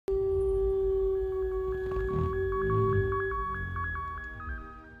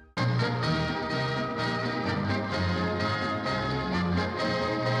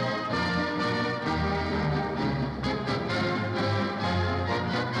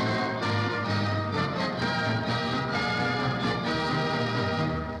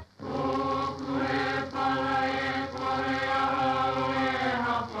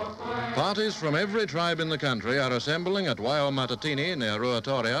Parties from every tribe in the country are assembling at Waimatatini near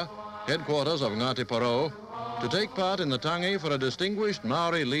Ruatoria, headquarters of Ngati Porou, to take part in the Tangi for a distinguished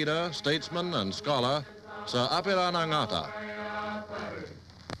Maori leader, statesman and scholar, Sir Apirana Ngata.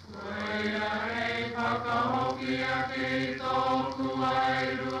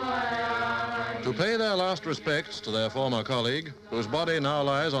 To pay their last respects to their former colleague, whose body now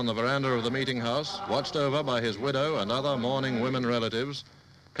lies on the veranda of the meeting house, watched over by his widow and other mourning women relatives,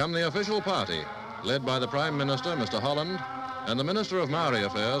 come the official party, led by the Prime Minister, Mr. Holland, and the Minister of Maori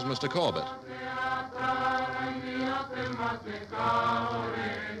Affairs, Mr. Corbett.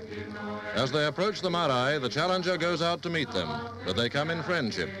 As they approach the marae, the challenger goes out to meet them, but they come in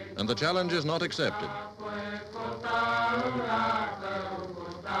friendship, and the challenge is not accepted.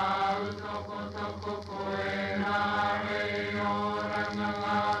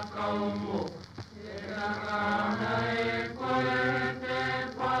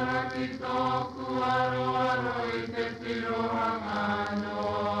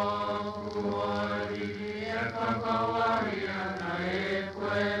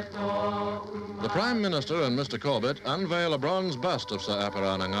 The Prime Minister and Mr. Corbett unveil a bronze bust of Sir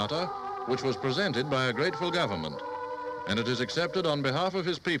Apirana Ngata, which was presented by a grateful government, and it is accepted on behalf of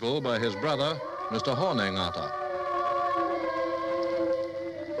his people by his brother, Mr. Wharenui Ngata.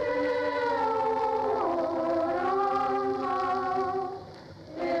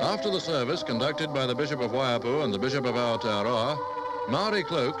 After the service conducted by the Bishop of Waiapu and the Bishop of Aotearoa, Maori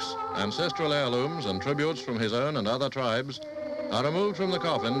cloaks, ancestral heirlooms and tributes from his own and other tribes are removed from the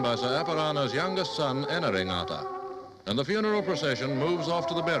coffin by Sir Apirana's youngest son, Wharenui Ngata, and the funeral procession moves off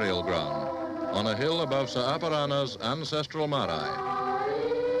to the burial ground on a hill above Sir Apirana's ancestral marae.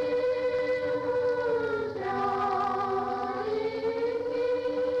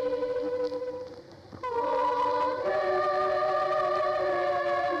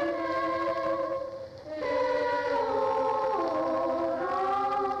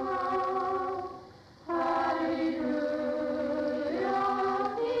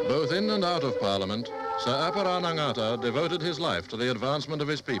 Both in and out of Parliament, Sir Apirana Ngata devoted his life to the advancement of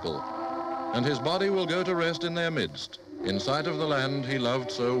his people, and his body will go to rest in their midst, in sight of the land he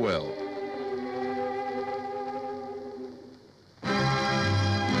loved so well.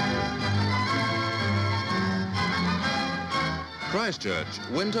 Christchurch,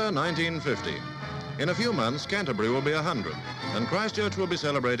 winter 1950. In a few months, Canterbury will be 100, and Christchurch will be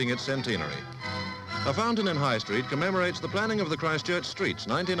celebrating its centenary. A fountain in High Street commemorates the planning of the Christchurch streets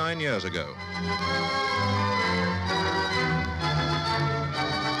 99 years ago.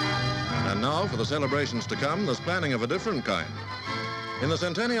 And now, for the celebrations to come, there's planning of a different kind. In the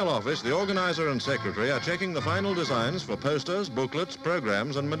Centennial Office, the organizer and secretary are checking the final designs for posters, booklets,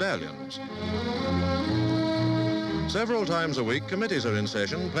 programs and medallions. Several times a week, committees are in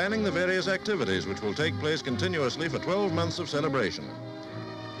session planning the various activities which will take place continuously for 12 months of celebration.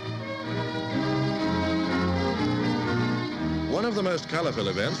 One of the most colourful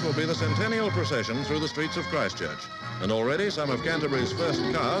events will be the centennial procession through the streets of Christchurch, and already some of Canterbury's first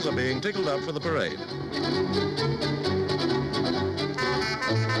cars are being tickled up for the parade.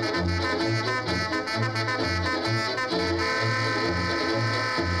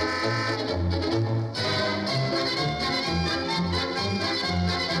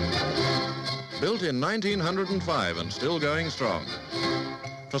 Built in 1905 and still going strong.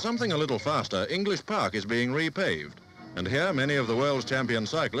 For something a little faster, English Park is being repaved. And here, many of the world's champion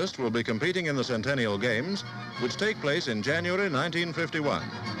cyclists will be competing in the Centennial Games, which take place in January 1951.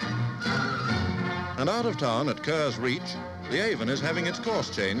 And out of town at Kerr's Reach, the Avon is having its course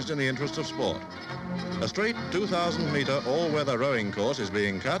changed in the interests of sport. A straight 2,000-metre all-weather rowing course is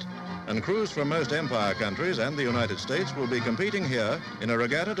being cut, and crews from most Empire countries and the United States will be competing here in a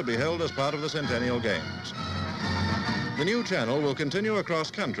regatta to be held as part of the Centennial Games. The new channel will continue across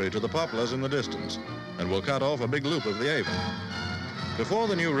country to the poplars in the distance, and will cut off a big loop of the Avon. Before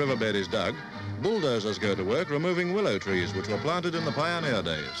the new riverbed is dug, bulldozers go to work removing willow trees which were planted in the pioneer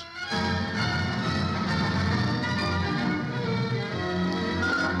days.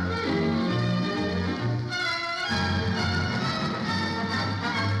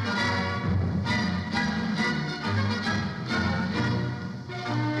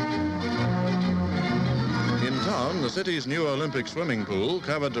 The city's new Olympic swimming pool,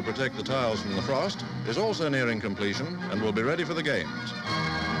 covered to protect the tiles from the frost, is also nearing completion and will be ready for the Games.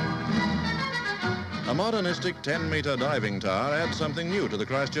 A modernistic 10-metre diving tower adds something new to the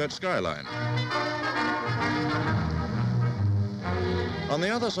Christchurch skyline. On the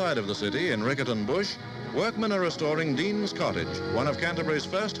other side of the city, in Riccarton Bush, workmen are restoring Dean's Cottage, one of Canterbury's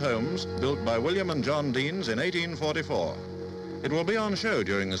first homes, built by William and John Deans in 1844. It will be on show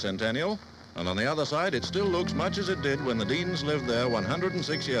during the centennial, and on the other side it still looks much as it did when the Deans lived there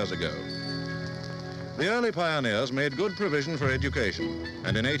 106 years ago. The early pioneers made good provision for education,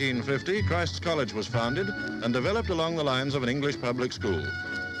 and in 1850 Christ's College was founded and developed along the lines of an English public school.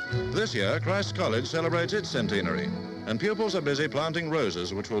 This year, Christ's College celebrates its centenary, and pupils are busy planting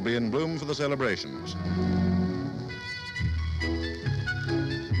roses which will be in bloom for the celebrations.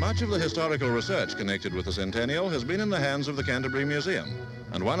 Much of the historical research connected with the centennial has been in the hands of the Canterbury Museum,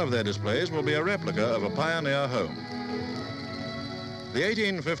 and one of their displays will be a replica of a pioneer home. The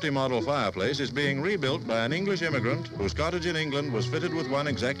 1850 model fireplace is being rebuilt by an English immigrant whose cottage in England was fitted with one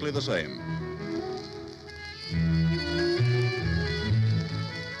exactly the same.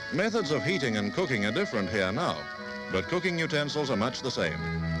 Methods of heating and cooking are different here now, but cooking utensils are much the same.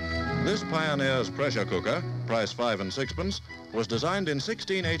 This pioneer's pressure cooker, price 5 and 6pence, was designed in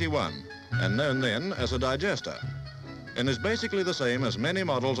 1681 and known then as a digester, and is basically the same as many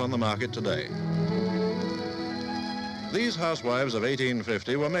models on the market today. These housewives of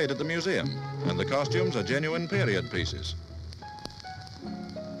 1850 were made at the museum, and the costumes are genuine period pieces.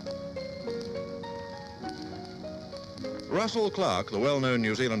 Russell Clark, the well-known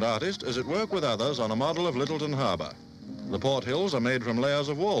New Zealand artist, is at work with others on a model of Lyttelton Harbour. The port hills are made from layers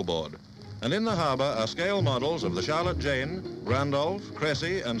of wallboard, and in the harbour are scale models of the Charlotte Jane, Randolph,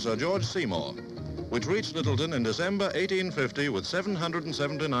 Cressy and Sir George Seymour, which reached Lyttelton in December 1850 with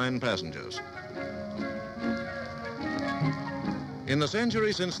 779 passengers. In the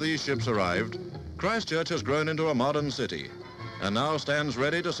century since these ships arrived, Christchurch has grown into a modern city and now stands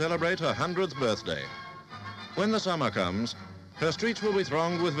ready to celebrate her 100th birthday. When the summer comes, her streets will be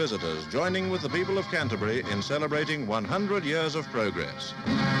thronged with visitors, joining with the people of Canterbury in celebrating 100 years of progress.